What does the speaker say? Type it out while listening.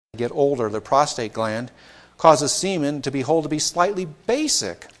get older, the prostate gland, causes semen to be held to be slightly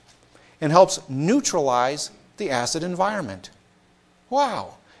basic and helps neutralize the acid environment.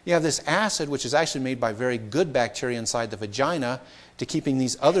 Wow! You have this acid, which is actually made by very good bacteria inside the vagina to keeping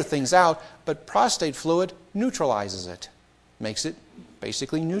these other things out, but prostate fluid neutralizes it, makes it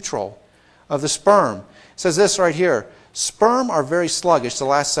basically neutral. Of the sperm, it says this right here, sperm are very sluggish, the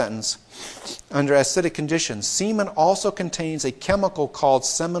last sentence, under acidic conditions. Semen also contains a chemical called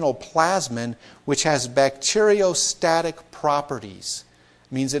seminal plasmin, which has bacteriostatic properties.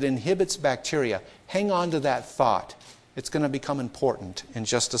 It means it inhibits bacteria. Hang on to that thought. It's going to become important in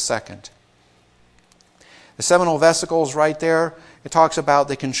just a second. The seminal vesicles right there, it talks about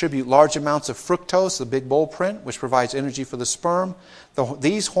they contribute large amounts of fructose, the big bold print, which provides energy for the sperm.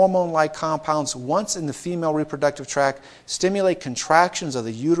 These hormone-like compounds, once in the female reproductive tract, stimulate contractions of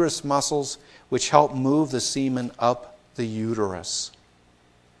the uterus muscles, which help move the semen up the uterus.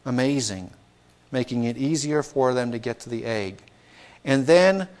 Amazing. Making it easier for them to get to the egg. And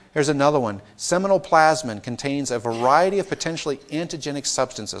then, here's another one. Seminal plasmin contains a variety of potentially antigenic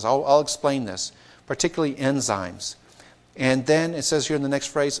substances. I'll explain this, particularly enzymes. And then it says here in the next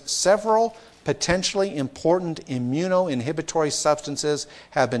phrase, several potentially important immunoinhibitory substances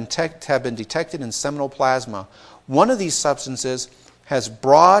have been detected in seminal plasma. One of these substances has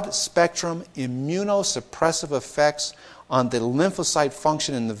broad-spectrum immunosuppressive effects on the lymphocyte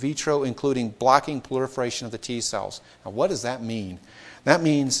function in the vitro, including blocking proliferation of the T cells. Now, what does that mean? That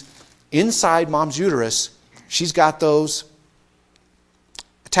means inside mom's uterus, she's got those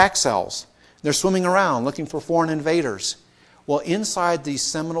attack cells. They're swimming around looking for foreign invaders. Well, inside these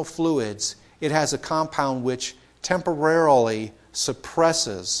seminal fluids, it has a compound which temporarily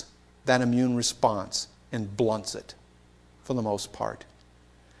suppresses that immune response and blunts it for the most part.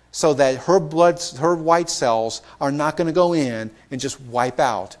 So that her white cells are not going to go in and just wipe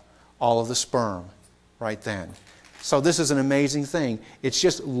out all of the sperm right then. So this is an amazing thing. It's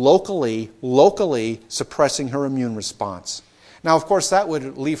just locally suppressing her immune response. Now, of course, that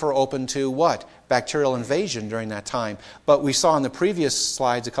would leave her open to what? Bacterial invasion during that time. But we saw in the previous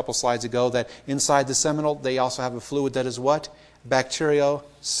slides, a couple slides ago, that inside the seminal, they also have a fluid that is what?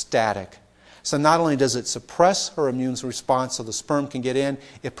 Bacteriostatic. So not only does it suppress her immune response so the sperm can get in,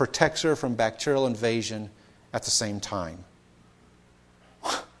 it protects her from bacterial invasion at the same time.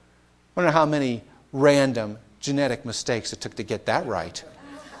 I wonder how many random genetic mistakes it took to get that right.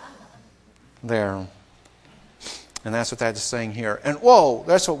 There. And that's what that is saying here. And whoa,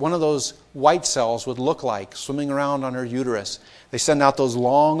 that's what one of those white cells would look like swimming around on her uterus. They send out those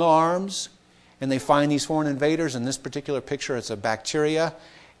long arms and they find these foreign invaders. In this particular picture, it's a bacteria.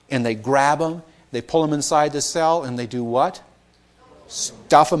 And they grab them, they pull them inside the cell, and they do what?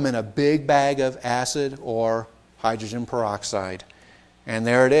 Stuff them in a big bag of acid or hydrogen peroxide. And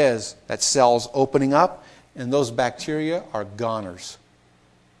there it is. That cell's opening up, and those bacteria are goners.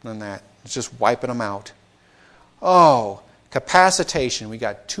 And that. It's just wiping them out. Oh, capacitation. We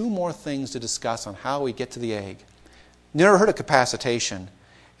got two more things to discuss on how we get to the egg. You never heard of capacitation.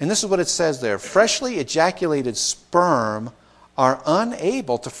 And this is what it says there. Freshly ejaculated sperm are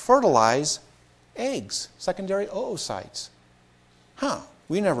unable to fertilize eggs, secondary oocytes.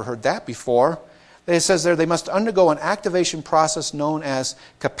 We never heard that before. It says there they must undergo an activation process known as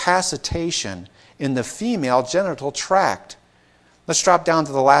capacitation in the female genital tract. Let's drop down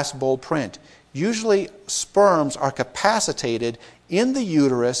to the last bold print. Usually sperms are capacitated in the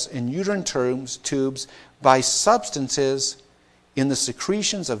uterus and uterine tubes by substances in the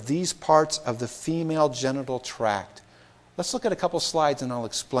secretions of these parts of the female genital tract. Let's look at a couple slides and I'll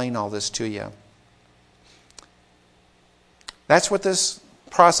explain all this to you. That's what this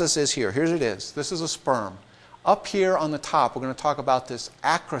process is here. Here it is. This is a sperm. Up here on the top, we're going to talk about this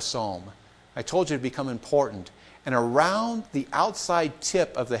acrosome. I told you it'd become important. And around the outside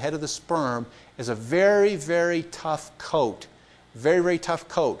tip of the head of the sperm is a very, very tough coat. Very, very tough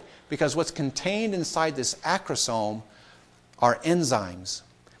coat. Because what's contained inside this acrosome are enzymes.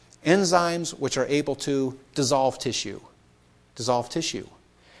 Enzymes which are able to dissolve tissue.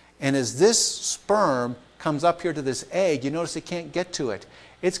 And as this sperm comes up here to this egg, you notice it can't get to it.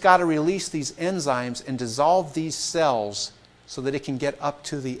 It's got to release these enzymes and dissolve these cells so that it can get up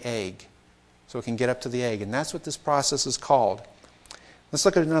to the egg. And that's what this process is called. Let's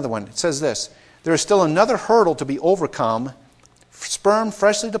look at another one. It says this. There is still another hurdle to be overcome. Sperm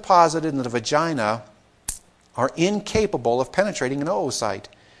freshly deposited in the vagina are incapable of penetrating an oocyte.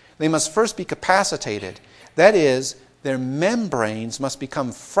 They must first be capacitated. That is, their membranes must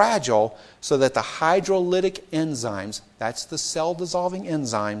become fragile so that the hydrolytic enzymes, that's the cell-dissolving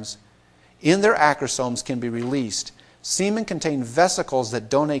enzymes, in their acrosomes can be released. Semen contain vesicles that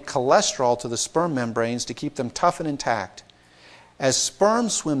donate cholesterol to the sperm membranes to keep them tough and intact. As sperm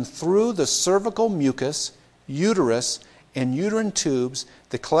swim through the cervical mucus, uterus, and uterine tubes,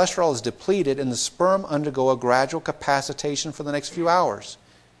 the cholesterol is depleted and the sperm undergo a gradual capacitation for the next few hours.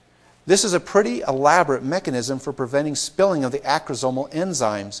 This is a pretty elaborate mechanism for preventing spilling of the acrosomal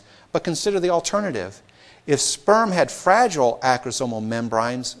enzymes, but consider the alternative. If sperm had fragile acrosomal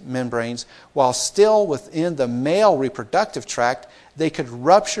membranes while still within the male reproductive tract, they could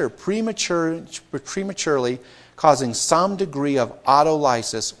rupture prematurely, causing some degree of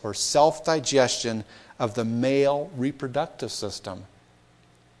autolysis or self-digestion of the male reproductive system.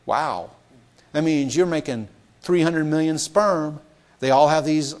 Wow. That means you're making 300 million sperm. They all have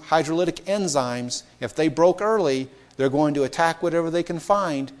these hydrolytic enzymes. If they broke early, they're going to attack whatever they can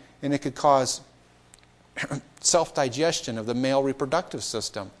find, and it could cause self-digestion of the male reproductive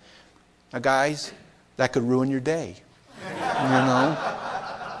system. Now, guys, that could ruin your day. You know?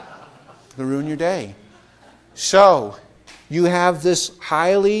 It could ruin your day. So, you have this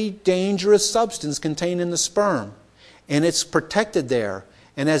highly dangerous substance contained in the sperm, and it's protected there.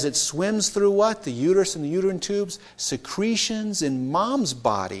 And as it swims through what? The uterus and the uterine tubes, secretions in mom's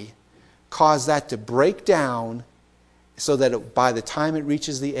body cause that to break down so that by the time it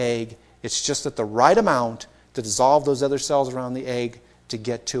reaches the egg, it's just at the right amount to dissolve those other cells around the egg to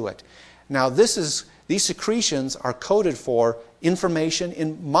get to it. Now, these secretions are coded for information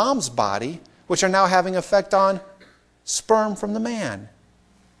in mom's body, which are now having effect on sperm from the man.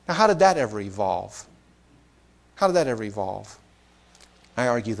 Now, how did that ever evolve? How did that ever evolve? I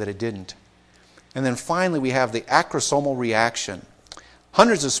argue that it didn't. And then finally, we have the acrosomal reaction.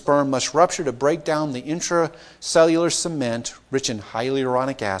 Hundreds of sperm must rupture to break down the intracellular cement, rich in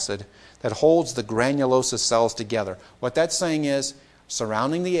hyaluronic acid, that holds the granulosa cells together. What that's saying is,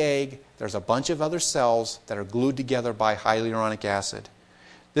 surrounding the egg, there's a bunch of other cells that are glued together by hyaluronic acid.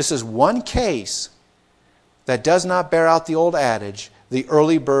 This is one case that does not bear out the old adage, the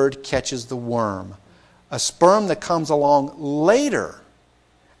early bird catches the worm. A sperm that comes along later,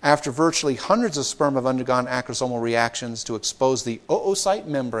 after virtually hundreds of sperm have undergone acrosomal reactions to expose the oocyte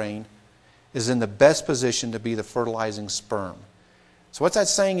membrane, is in the best position to be the fertilizing sperm. So what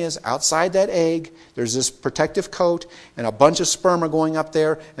that's saying is, outside that egg, there's this protective coat, and a bunch of sperm are going up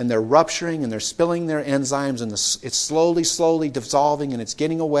there, and they're rupturing, and they're spilling their enzymes, and it's slowly dissolving, and it's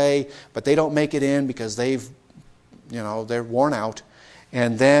getting away, but they don't make it in because they're worn out.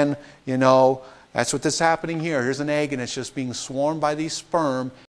 And then, that's what's happening here. Here's an egg, and it's just being swarmed by these sperm,